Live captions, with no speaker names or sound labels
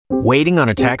Waiting on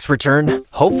a tax return?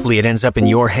 Hopefully it ends up in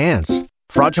your hands.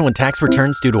 Fraudulent tax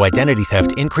returns due to identity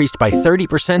theft increased by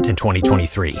 30% in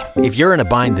 2023. If you're in a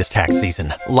bind this tax season,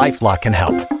 LifeLock can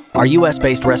help. Our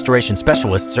U.S.-based restoration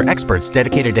specialists are experts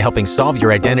dedicated to helping solve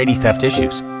your identity theft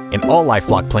issues. And all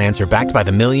LifeLock plans are backed by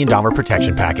the $1 Million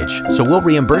Protection Package. So we'll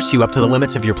reimburse you up to the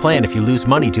limits of your plan if you lose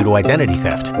money due to identity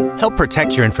theft. Help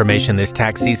protect your information this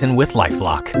tax season with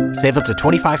LifeLock. Save up to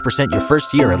 25% your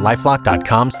first year at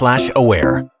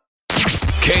LifeLock.com/aware.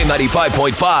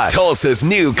 K95.5, Tulsa's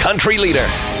new country leader.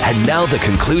 And now the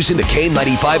conclusion to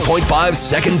K95.5's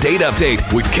second date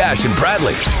update with Cash and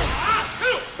Bradley.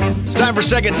 It's time for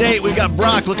second date. We've got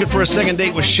Brock looking for a second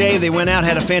date with Shay. They went out,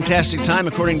 had a fantastic time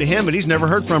according to him, but he's never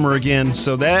heard from her again.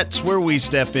 So that's where we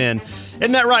step in.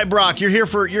 Isn't that right, Brock? You're here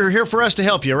for us to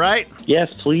help you, right?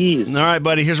 Yes, please. All right,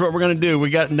 buddy. Here's what we're going to do. We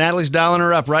got Natalie's dialing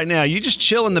her up right now. You just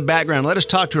chill in the background. Let us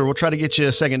talk to her. We'll try to get you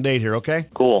a second date here, okay?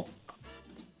 Cool.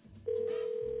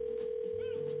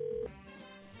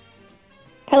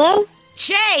 Hello?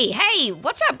 Shay, hey,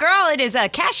 what's up, girl? It is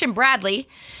Cash and Bradley.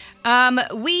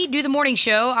 We do the morning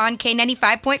show on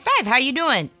K95.5. How you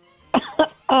doing?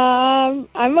 I'm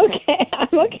okay.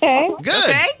 I'm okay. Good.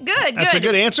 Okay, good. That's a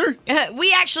good answer.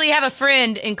 We actually have a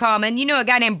friend in common. You know a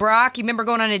guy named Brock? You remember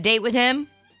going on a date with him?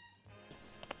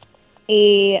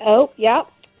 Oh, yeah.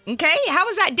 Okay, how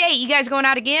was that date? You guys going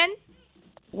out again?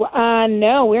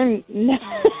 No, we're...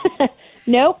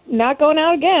 Nope, not going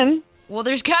out again. Well,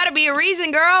 there's got to be a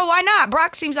reason, girl. Why not?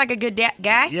 Brock seems like a good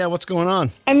guy. Yeah, what's going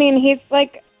on? I mean, he's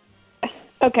like...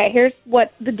 Okay, here's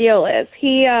what the deal is.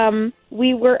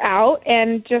 We were out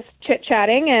and just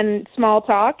chit-chatting and small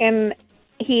talk, and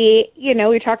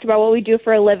we talked about what we do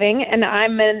for a living, and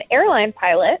I'm an airline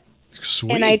pilot.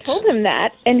 Sweet. And I told him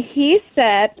that, and he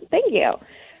said, thank you.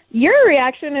 Your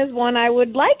reaction is one I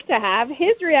would like to have.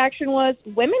 His reaction was,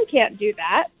 women can't do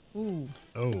that. Ooh.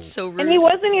 Oh. So rude. And he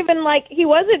wasn't even he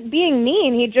wasn't being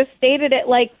mean. He just stated it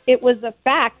like it was a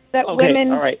fact that women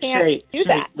can't do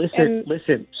that.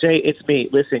 Listen, Shay, it's me.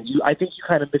 Listen, I think you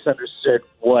kind of misunderstood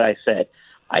what I said.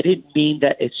 I didn't mean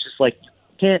that it's just like you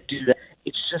can't do that.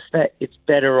 It's just that it's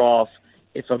better off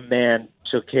if a man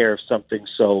took care of something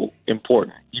so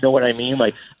important. You know what I mean?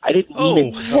 Like, I didn't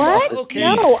mean it. What? Okay.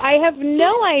 No, I have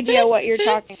no idea what you're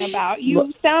talking about.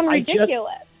 You sound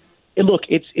ridiculous. Look,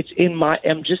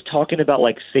 I'm just talking about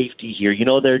like safety here. You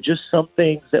know, there are just some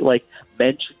things that like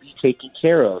men should be taking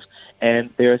care of, and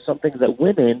there are some things that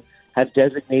women have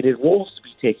designated roles to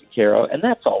be taken care of, and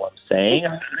that's all I'm saying.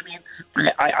 I mean,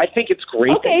 I think it's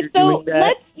great. Okay, that so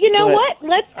you're doing that,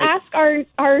 let's ask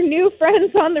our new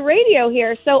friends on the radio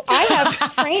here. So I have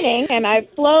training, and I've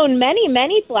flown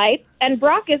many flights, and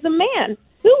Brock is a man.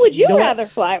 Who would you rather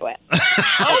fly with?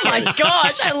 Oh my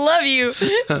gosh, I love you.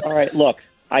 All right, look.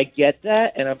 I get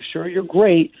that, and I'm sure you're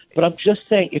great, but I'm just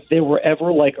saying if there were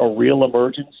ever, like, a real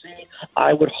emergency,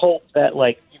 I would hope that,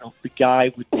 like, the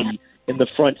guy would be in the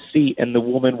front seat and the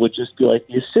woman would just be, like,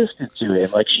 the assistant to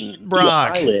him. Like, she'd be a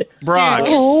pilot. Brock.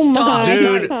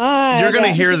 Dude, you're going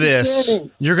to hear this.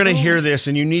 You're going to hear this,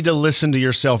 and you need to listen to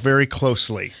yourself very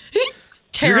closely.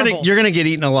 Terrible. You're gonna get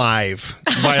eaten alive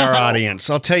by our audience.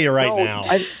 I'll tell you right now.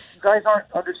 You guys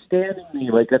aren't understanding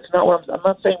me. Like, that's not what I'm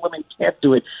not saying women can't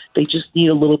do it. They just need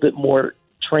a little bit more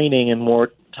training and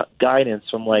more guidance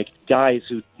from, like, guys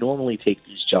who normally take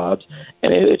these jobs.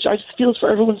 And I just feel it's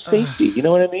for everyone's safety. You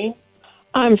know what I mean?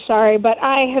 I'm sorry, but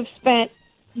I have spent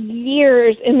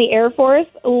years in the Air Force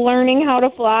learning how to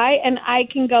fly, and I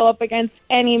can go up against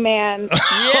any man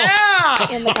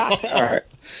in the cockpit. All right.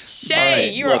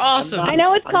 Shay, you are awesome. I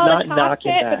know it's called a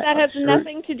cockpit, but that has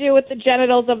nothing to do with the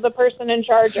genitals of the person in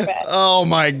charge of it. Oh,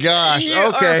 my gosh. You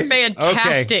okay. are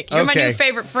fantastic. Okay. You're my new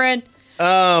favorite friend.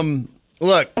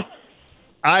 Look,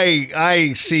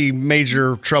 I see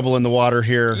major trouble in the water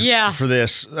here for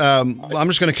this. I'm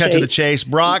just going to cut to the chase.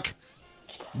 Brock,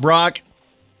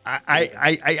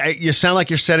 I you sound like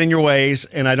you're set in your ways,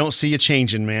 and I don't see you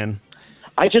changing, man.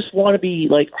 I just want to be,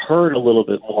 like, heard a little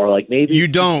bit more. Like, maybe you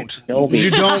don't.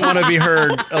 You don't want to be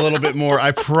heard a little bit more.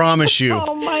 I promise you.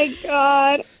 Oh my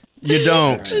God. You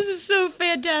don't. This is so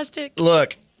fantastic.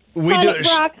 Look,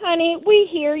 Brock, honey, we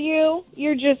hear you.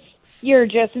 You're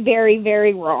just very,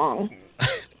 very wrong.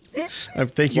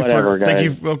 Thank you. Whatever, guys.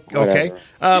 Thank you. Okay.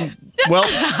 Well,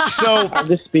 so I'm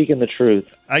just speaking the truth.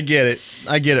 I get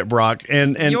it, Brock.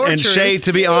 And truth. Shay,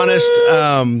 to be honest,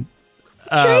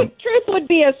 Truth would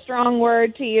be a strong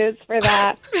word to use for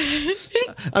that.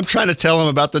 I'm trying to tell him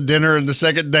about the dinner and the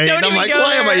second date. Don't and I'm like,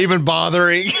 why am I even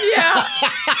bothering? Yeah.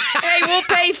 Hey, we'll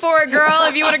pay for it, girl,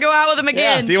 if you want to go out with him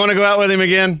again. Do you want to go out with him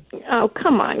again? Oh,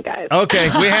 come on, guys. Okay,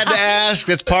 we had to ask.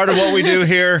 That's part of what we do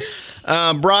here.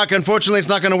 Brock, unfortunately, it's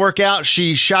not going to work out.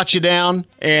 She shot you down,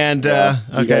 and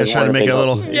okay, I was trying to make it a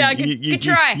little. Yeah, good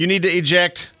try. You need to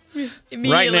eject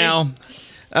right now.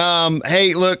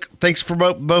 Hey, look, thanks for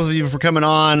both of you for coming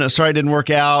on. Sorry it didn't work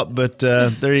out, but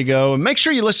there you go. And make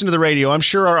sure you listen to the radio. I'm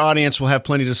sure our audience will have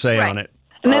plenty to say on it.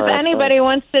 And if anybody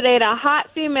wants to date a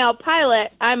hot female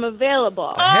pilot, I'm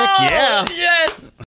available. Heck yeah. Yes.